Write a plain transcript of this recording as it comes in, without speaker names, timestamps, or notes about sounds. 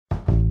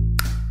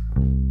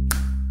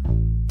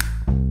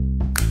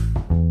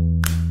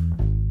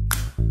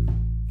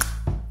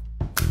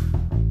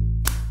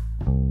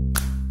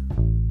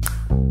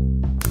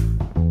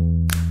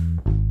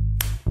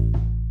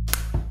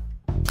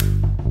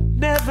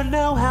Never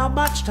know how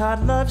much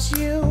Todd loves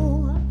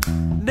you.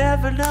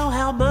 Never know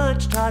how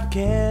much Todd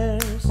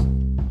cares.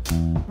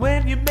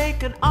 When you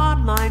make an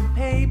online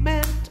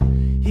payment,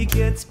 he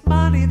gets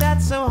money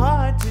that's so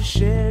hard to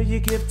share. You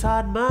give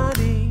Todd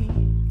money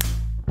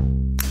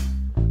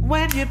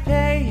when you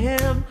pay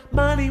him,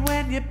 money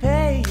when you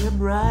pay him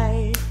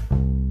right.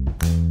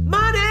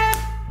 Money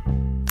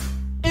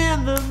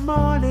in the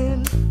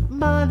morning,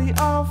 money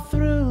all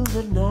through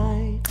the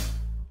night.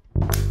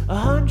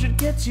 100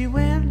 gets you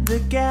in the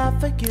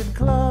Gaffigan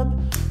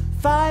Club,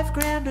 5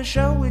 grand a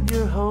show in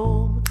your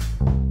home.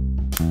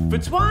 For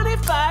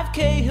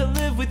 25K he'll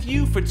live with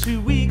you for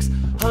 2 weeks,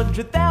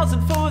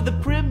 100,000 for the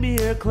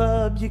Premier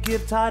Club. You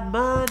give Todd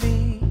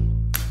money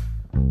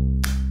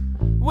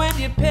when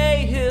you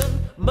pay him,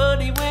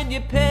 money when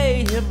you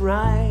pay him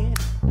right.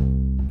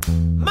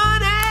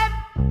 Money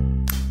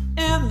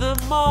in the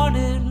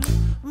morning,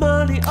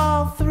 money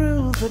all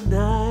through the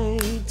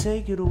night.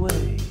 Take it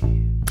away.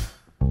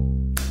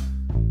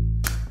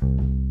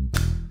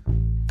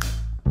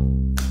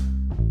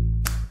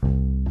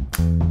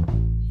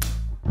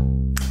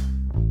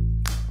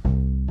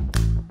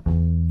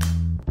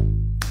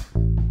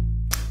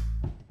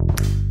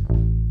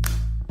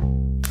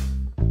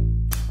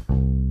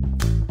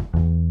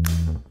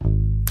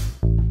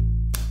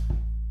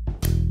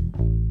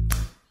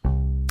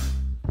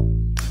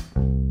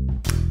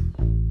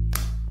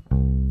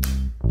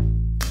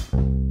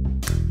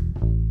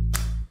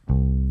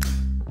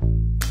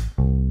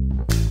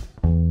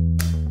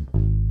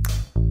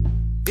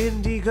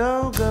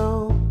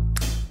 Indiegogo.